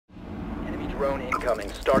drone incoming.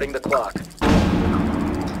 Starting the clock.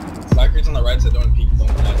 Blackbeard's on the right side, don't peek, don't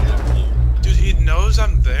come out after you. Dude, he knows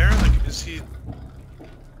I'm there? Like, is he...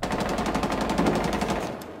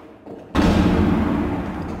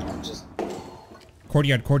 Just...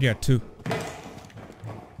 Courtyard, 2.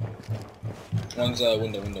 One's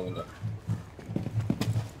window.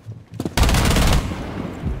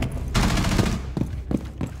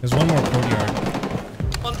 There's one more courtyard.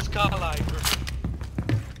 On the skyline.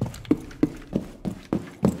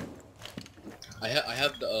 I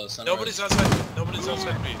have the sunrise. Nobody's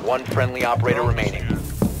outside me. One friendly operator remaining.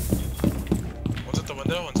 One's at the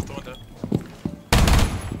window.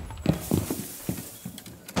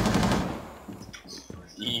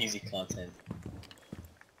 Easy content.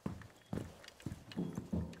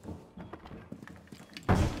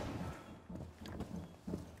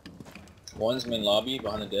 One's main lobby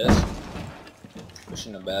behind the desk.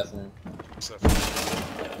 Pushing the bathroom.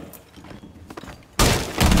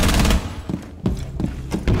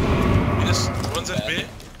 One's at B.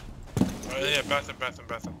 Oh yeah, bathroom.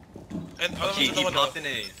 And other one's in the window.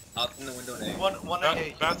 Out in the window in A. One at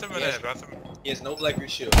A. Bathroom and A, bathroom. He has no Blackbeard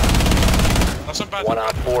shield. Also bathroom. 1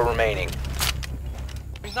 on 4 remaining.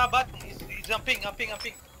 He's not bathroom, he's on ping.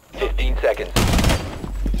 15 seconds.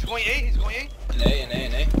 He's going A. In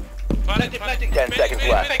A. Planting. 10 seconds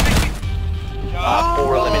left. Op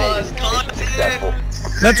 4 eliminated. Successful.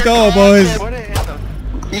 Let's go, boys.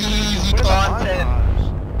 Easy content.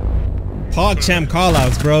 PogChamp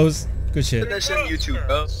callouts, bros. Good shit. Put that shit on YouTube,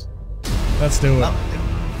 bro. Let's do it.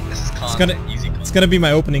 This is content. Easy content. It's gonna be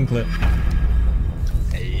my opening clip.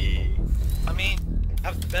 Hey. I mean,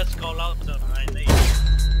 have the best call out though, I think.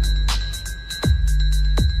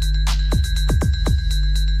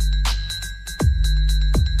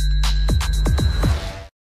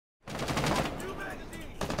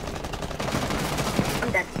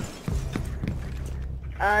 I'm dead.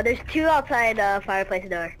 There's 2 outside fireplace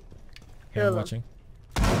door. Yeah, I'm watching.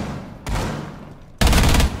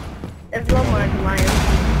 There's one more in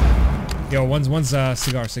Lion. Yo, one's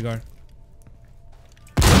cigar.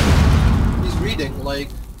 He's reading, like,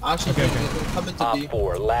 Ash is gonna come into Op Uh, B.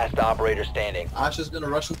 4, last operator standing. Ash is gonna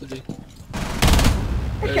rush into B.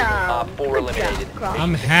 Good job. Op 4 eliminated. Cross.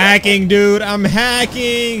 I'm hacking, dude. I'm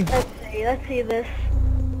hacking. Let's see this.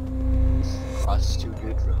 Cross is too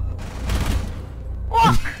good, bro.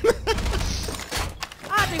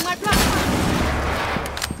 Adding my plasma.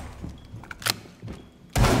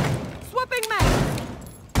 Swapping mag.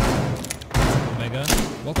 Omega.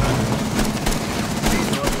 Welcome.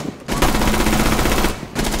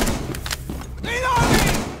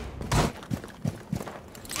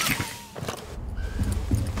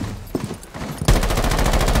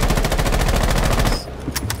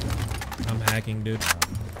 I'm hacking, dude.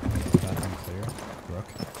 Bathroom clear. Rook.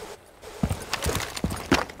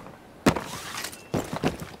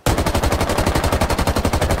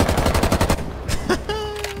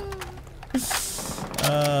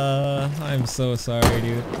 I'm so sorry,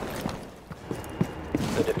 dude.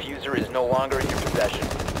 The diffuser is no longer in your possession.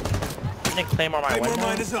 Claymore my window.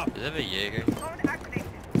 Is it a Jaeger?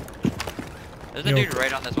 There's a Yo. dude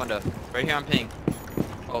right on this window. Right here on ping.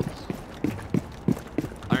 Oh.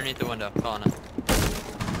 Underneath the window. Calling it.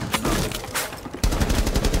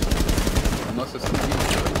 Unless it's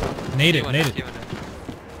some Nade it.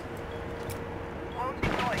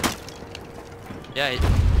 Yeah.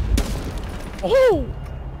 Oh!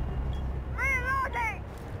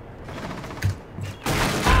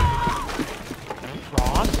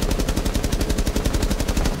 Cross?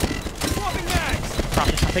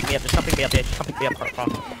 Just pick me up, Just pick me up,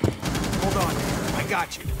 Cross. Hold on, I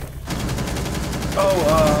got you.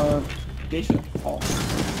 Oh, Geisha. Oh.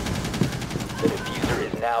 The diffuser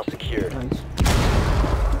is now secured. Nice.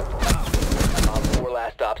 Op 4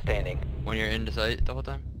 last stop standing. When you're into sight the whole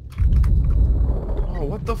time. Oh,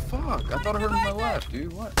 what the fuck? I thought I heard him on my left,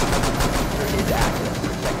 dude. What? Diffuser is active.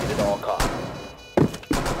 Protected at all costs.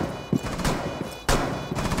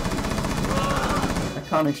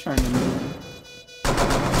 Iconic's trying to move.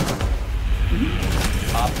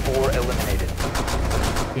 Op 4 eliminated.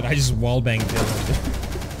 Dude, I just wallbanged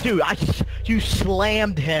Dylan. Dude, you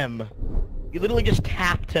slammed him. You literally just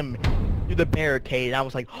tapped him through the barricade, and I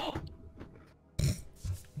was like, oh.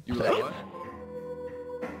 You were like, what?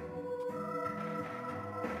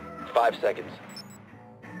 5 seconds.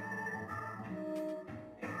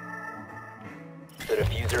 The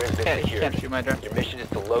diffuser has been secured. Can't shoot my drone. Your mission is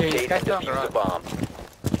to locate and defuse the bomb.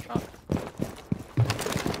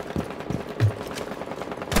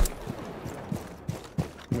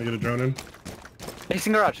 Can we get a drone in?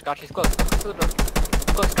 Facing garage. Gosh, he's close. Close to the door.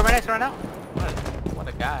 Close. Come right next, right now. What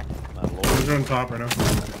a guy. My lord. One's on top right now.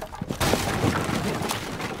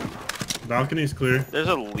 Balcony's clear. There's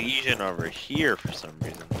a Legion over here for some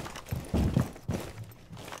reason.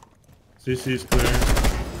 CC's clear.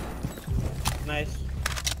 Nice.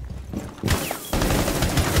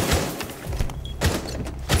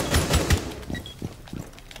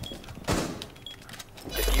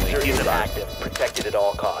 Diffuser is active, protected at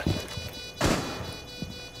all costs.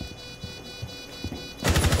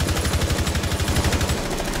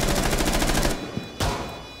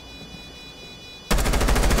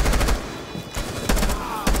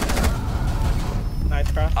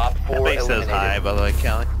 Nice cross. Op 4 That makes those high, eliminated. by the way,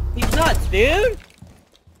 Kelly. He's nuts, dude!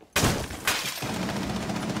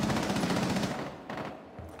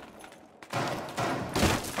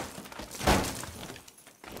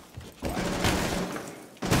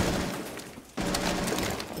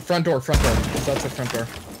 Front door. That's the front door.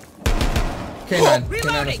 K9.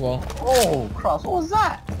 K9 as well. Oh, Cross, what was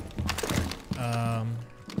that?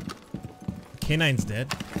 K9's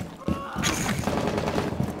dead.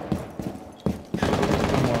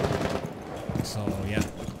 One more. So yeah.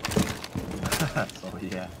 So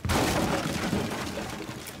yeah.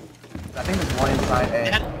 I think there's one inside A.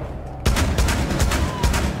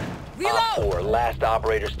 Op 4, last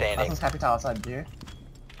operator standing. That's happy tower outside here.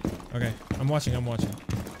 Okay, I'm watching.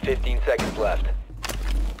 15 seconds left.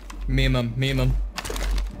 Meme him.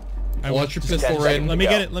 Watch your pistol 10 right. seconds. Let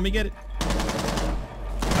me get it.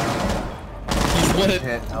 He's lit.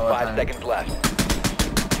 Hit, 5 seconds left.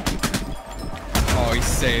 Oh, he's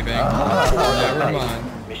saving. Never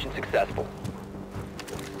mind. Mission successful.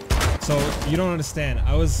 So you don't understand.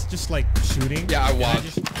 I was just like shooting. Yeah, I and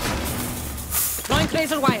watched. Drawing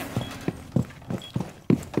laser wire.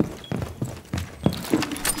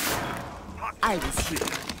 I was here.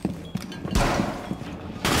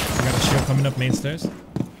 I got a shield coming up main stairs.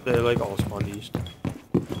 They're like all spawned east.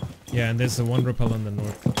 Yeah, and there's a one rappel on the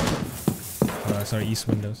north. Sorry, east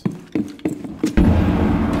windows.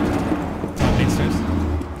 Top main stairs.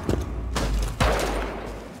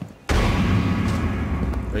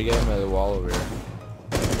 We're getting by the wall over here.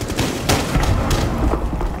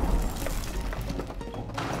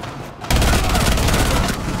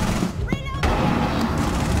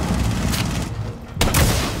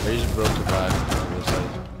 They just broke the back on this side.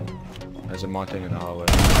 There's a mounting in the hallway.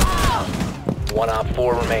 1 Op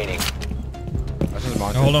 4 remaining. That's just a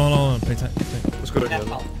mounting. Hold on. Play tight. Let's go to the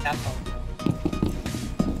other.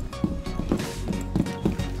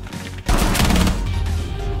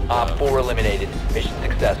 Op 4 eliminated. Mission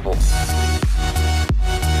successful.